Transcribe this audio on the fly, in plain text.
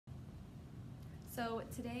So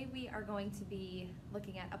today we are going to be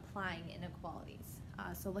looking at applying inequalities.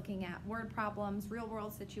 So looking at word problems, real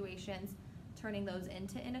world situations, turning those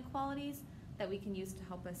into inequalities that we can use to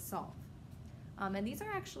help us solve. And these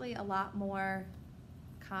are actually a lot more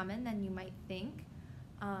common than you might think.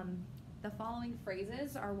 The following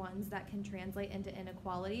phrases are ones that can translate into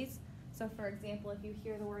inequalities. So for example, if you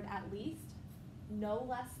hear the word at least, no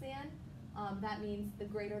less than, that means the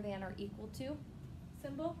greater than or equal to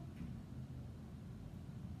symbol.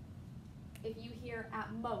 If you hear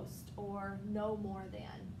at most or no more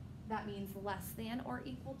than, that means less than or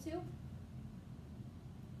equal to.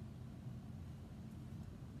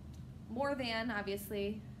 More than,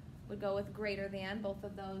 obviously, would go with greater than. Both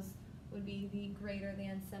of those would be the greater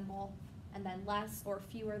than symbol. And then less or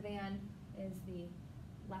fewer than is the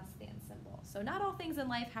less than symbol. So not all things in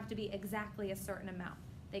life have to be exactly a certain amount.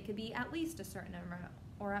 They could be at least a certain amount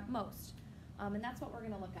or at most. And that's what we're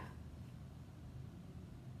going to look at.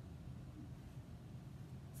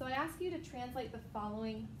 So I ask you to translate the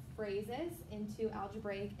following phrases into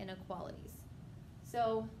algebraic inequalities.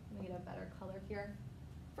 So let me get a better color here.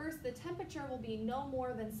 First, the temperature will be no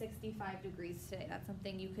more than 65 degrees today. That's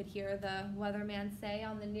something you could hear the weatherman say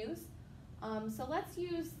on the news. So let's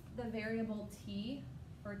use the variable T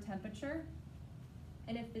for temperature.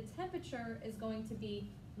 And if the temperature is going to be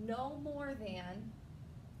no more than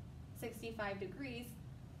 65 degrees,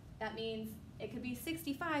 that means it could be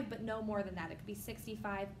 65, but no more than that. It could be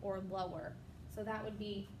 65 or lower. So that would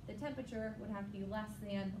be, the temperature would have to be less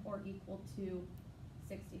than or equal to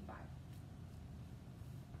 65.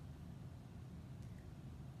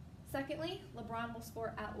 Secondly, LeBron will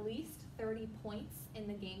score at least 30 points in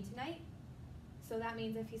the game tonight. So that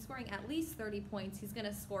means if he's scoring at least 30 points, he's going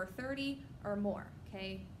to score 30 or more,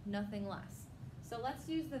 okay? Nothing less. So let's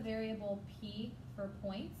use the variable P for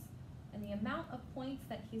points. And the amount of points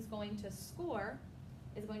that he's going to score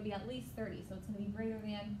is going to be at least 30. So it's going to be greater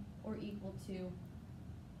than or equal to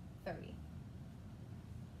 30.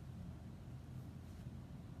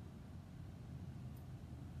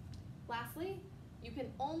 Lastly, you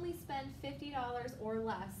can only spend $50 or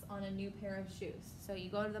less on a new pair of shoes. So you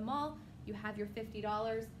go to the mall, you have your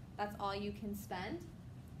 $50, that's all you can spend.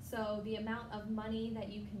 So the amount of money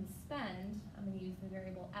that you can spend, I'm going to use the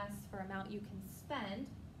variable S for amount you can spend,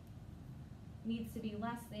 needs to be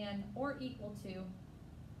less than or equal to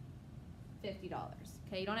 $50.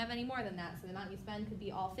 Okay, you don't have any more than that, so the amount you spend could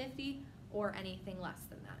be all 50 or anything less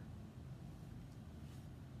than that.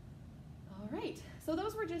 All right, so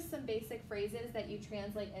those were just some basic phrases that you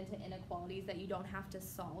translate into inequalities that you don't have to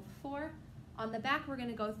solve for. On the back, we're going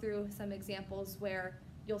to go through some examples where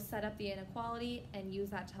you'll set up the inequality and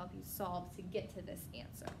use that to help you solve to get to this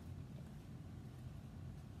answer.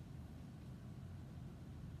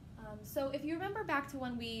 So if you remember back to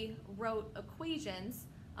when we wrote equations,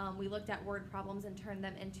 we looked at word problems and turned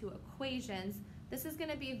them into equations. This is going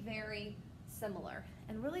to be very similar.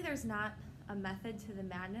 And really there's not a method to the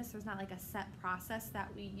madness. There's not like a set process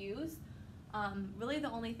that we use. Really the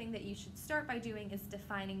only thing that you should start by doing is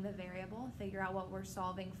defining the variable, figure out what we're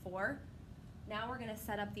solving for. Now we're going to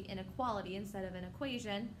set up the inequality instead of an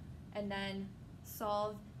equation, and then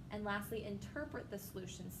solve, and lastly interpret the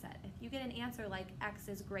solution set. If you get an answer like x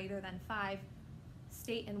is greater than 5,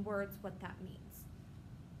 state in words what that means.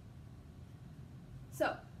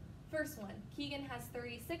 So, first one, Keegan has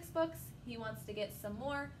 36 books. He wants to get some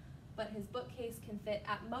more, but his bookcase can fit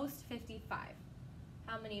at most 55.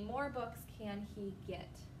 How many more books can he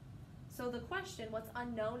get? So the question, what's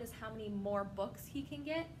unknown, is how many more books he can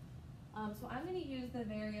get. So I'm going to use the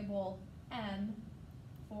variable m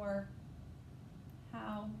for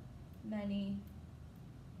how many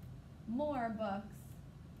more books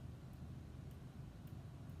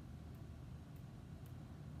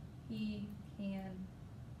he can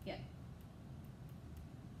get.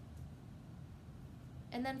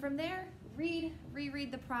 And then from there,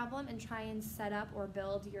 reread the problem and try and set up or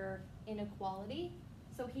build your inequality.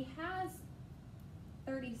 So he has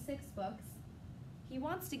 36 books. He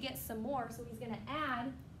wants to get some more, so he's going to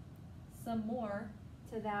add some more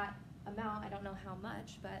to that amount. I don't know how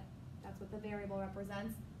much, but that's what the variable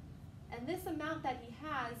represents. And this amount that he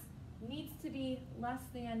has needs to be less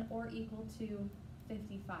than or equal to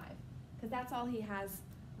 55, because that's all he has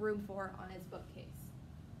room for on his bookcase.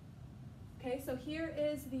 Okay, so here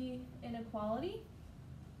is the inequality.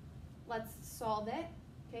 Let's solve it.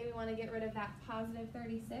 Okay, we want to get rid of that positive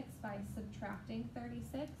 36 by subtracting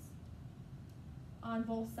 36 on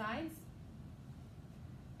both sides.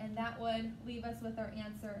 And that would leave us with our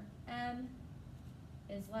answer m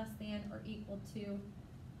is less than or equal to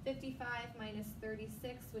 55 minus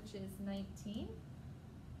 36, which is 19.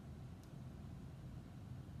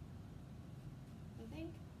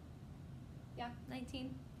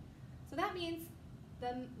 19? So that means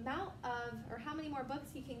the amount of, or how many more books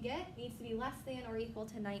he can get needs to be less than or equal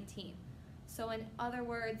to 19. So in other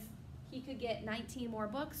words, he could get 19 more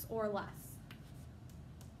books or less.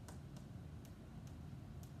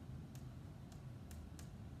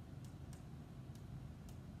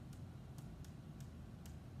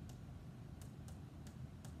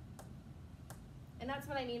 And that's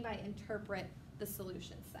what I mean by interpret the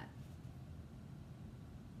solution set.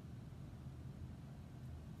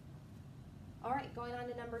 All right, going on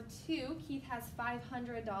to number 2, Keith has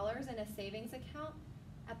 $500 in a savings account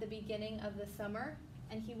at the beginning of the summer,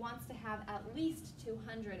 and he wants to have at least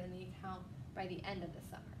 $200 in the account by the end of the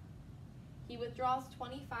summer. He withdraws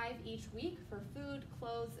 $25 each week for food,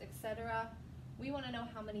 clothes, etc. We want to know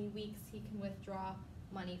how many weeks he can withdraw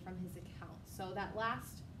money from his account. So that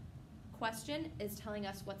last question is telling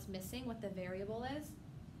us what's missing, what the variable is.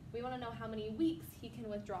 We want to know how many weeks he can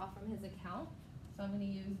withdraw from his account. So I'm going to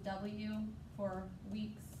use W for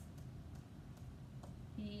weeks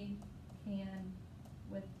he can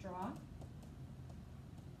withdraw.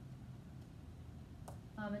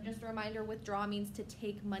 And just a reminder, withdraw means to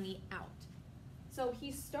take money out. So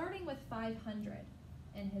he's starting with 500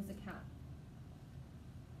 in his account.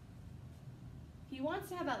 He wants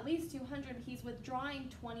to have at least 200. He's withdrawing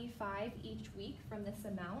 25 each week from this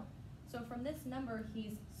amount. So from this number,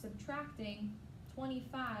 he's subtracting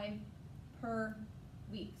 25 per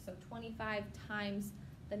week. So 25 times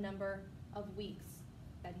the number of weeks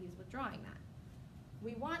that he's withdrawing that.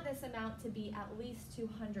 We want this amount to be at least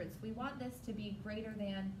 200. So we want this to be greater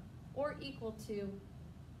than or equal to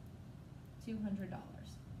 $200.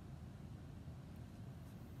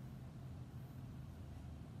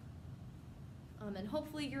 And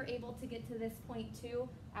hopefully you're able to get to this point too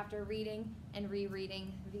after reading and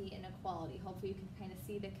rereading the inequality. Hopefully you can kind of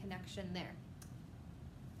see the connection there.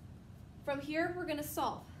 From here, we're going to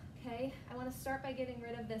solve. Okay, I want to start by getting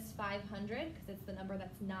rid of this 500 because it's the number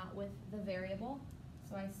that's not with the variable.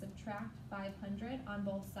 So I subtract 500 on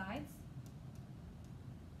both sides.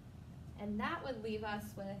 And that would leave us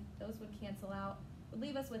with, those would cancel out, would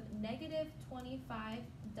leave us with negative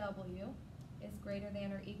 25W is greater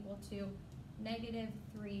than or equal to negative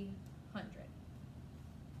 300.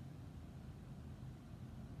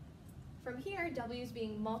 From here, W is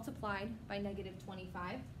being multiplied by negative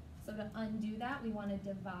 25. So to undo that, we want to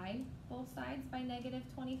divide both sides by negative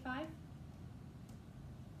 25.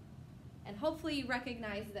 And hopefully you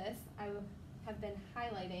recognize this. I have been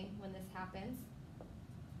highlighting when this happens.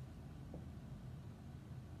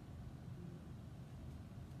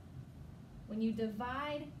 When you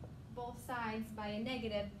divide both sides by a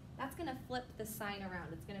negative, that's going to flip the sign around.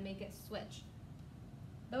 It's going to make it switch.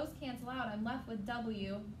 Those cancel out. I'm left with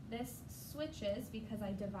W. This switches because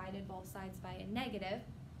I divided both sides by a negative.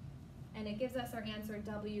 And it gives us our answer.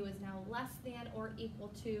 W is now less than or equal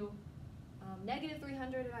to negative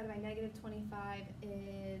 300 divided by negative 25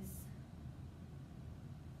 is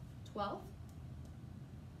 12.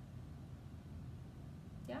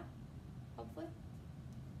 Yeah, hopefully.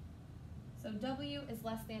 So W is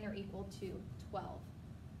less than or equal to 12.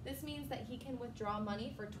 This means that he can withdraw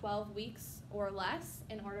money for 12 weeks or less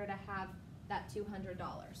in order to have that $200.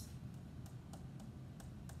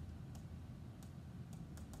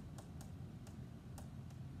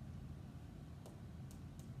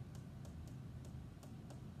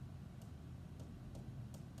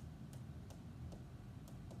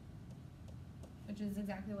 Which is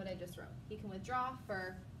exactly what I just wrote. He can withdraw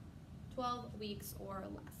for 12 weeks or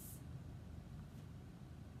less.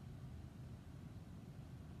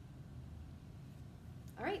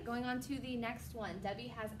 All right, going on to the next one.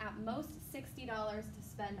 Debbie has at most $60 to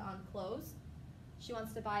spend on clothes. She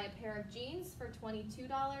wants to buy a pair of jeans for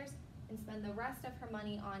 $22 and spend the rest of her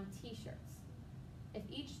money on t-shirts. If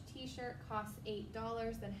each t-shirt costs $8,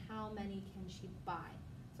 then how many can she buy?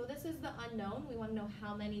 So this is the unknown. We want to know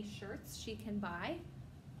how many shirts she can buy,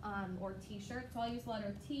 or t-shirts. So I'll use the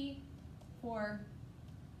letter T for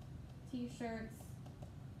t-shirts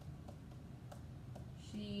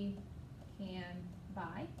she can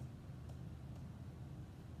buy.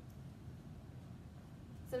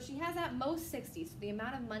 So she has at most 60, so the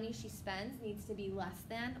amount of money she spends needs to be less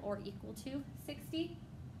than or equal to 60.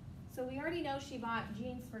 So we already know she bought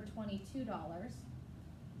jeans for $22.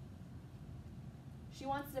 She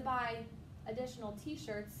wants to buy additional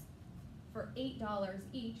t-shirts for $8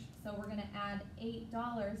 each, so we're going to add $8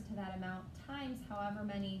 to that amount times however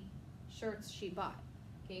many shirts she bought.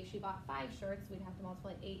 Okay, if she bought 5 shirts, we'd have to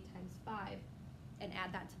multiply 8 times 5 and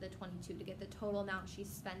add that to the 22 to get the total amount she's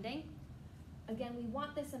spending. Again, we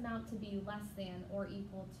want this amount to be less than or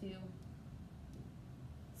equal to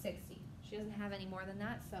 60. She doesn't have any more than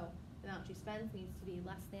that, so the amount she spends needs to be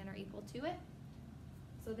less than or equal to it.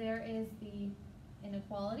 So there is the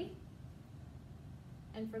inequality.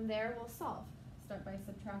 And from there, we'll solve. Start by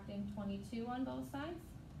subtracting 22 on both sides.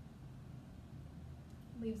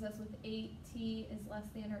 Leaves us with 8t is less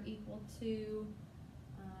than or equal to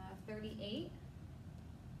 38.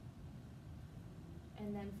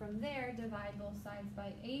 And then from there, divide both sides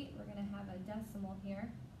by 8. We're going to have a decimal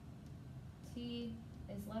here. T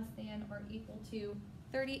is less than or equal to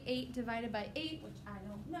 38 divided by 8, which I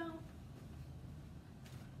don't know.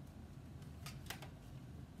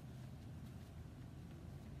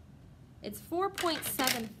 It's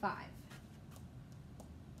 4.75.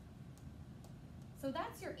 So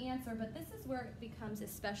that's your answer, but this is where it becomes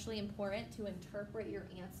especially important to interpret your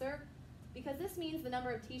answer, because this means the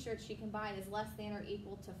number of t-shirts she can buy is less than or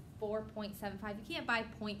equal to 4.75. You can't buy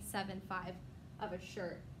 0.75 of a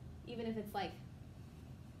shirt, even if it's like,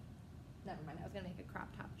 never mind, I was going to make a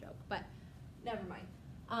crop top joke, but never mind.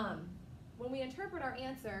 When we interpret our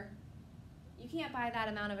answer, you can't buy that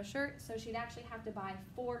amount of a shirt, so she'd actually have to buy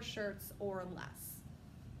 4 shirts or less.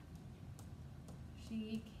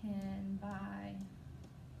 She can buy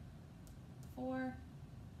 4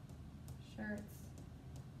 shirts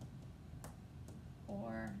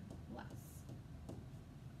or less.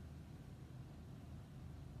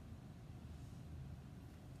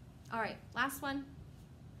 All right, last one.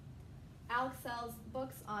 Alex sells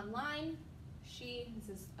books online. This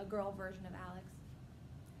is a girl version of Alex.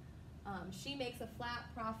 She makes a flat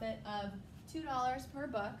profit of $2 per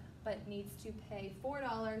book, but needs to pay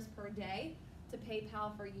 $4 per day to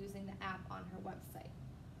PayPal for using the app on her website.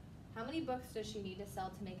 How many books does she need to sell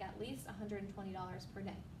to make at least $120 per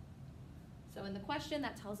day? So in the question,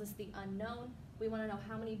 that tells us the unknown. We want to know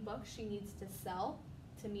how many books she needs to sell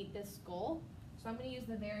to meet this goal. So I'm going to use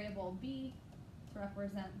the variable b to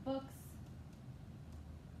represent books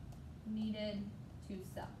needed to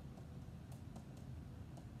sell.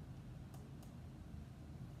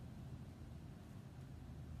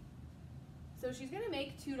 So she's going to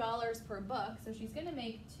make $2 per book, so she's going to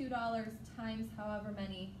make $2 times however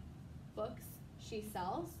many books she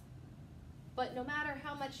sells. But no matter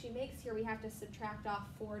how much she makes here, we have to subtract off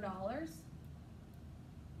 $4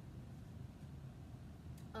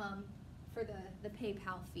 for the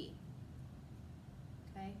PayPal fee.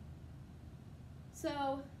 Okay?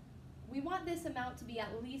 So we want this amount to be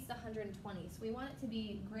at least $120. So we want it to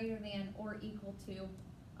be greater than or equal to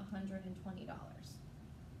 $120.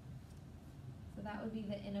 So that would be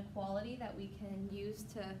the inequality that we can use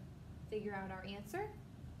to figure out our answer.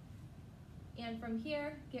 And from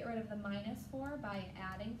here, get rid of the -4 by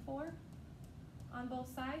adding 4 on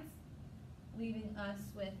both sides, leaving us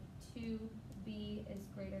with 2b is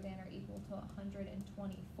greater than or equal to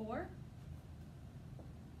 124.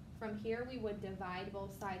 From here, we would divide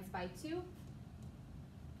both sides by 2,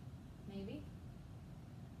 maybe.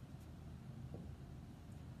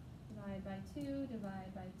 Divide by 2,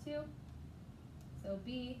 divide by 2. So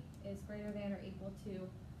b is greater than or equal to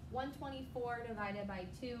 124 divided by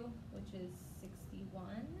 2, which is 61,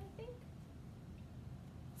 I think.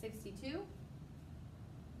 62.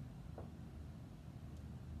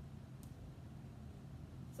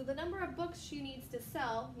 So the number of books she needs to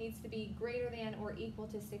sell needs to be greater than or equal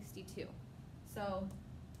to 62. So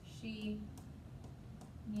she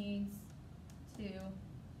needs to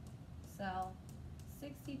sell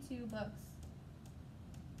 62 books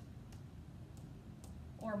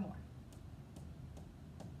or more.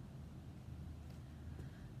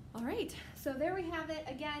 All right, so there we have it.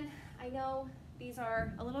 Again, I know these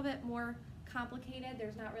are a little bit more complicated.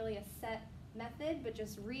 There's not really a set method, but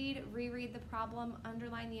just reread the problem,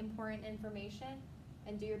 underline the important information,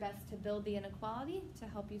 and do your best to build the inequality to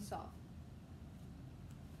help you solve.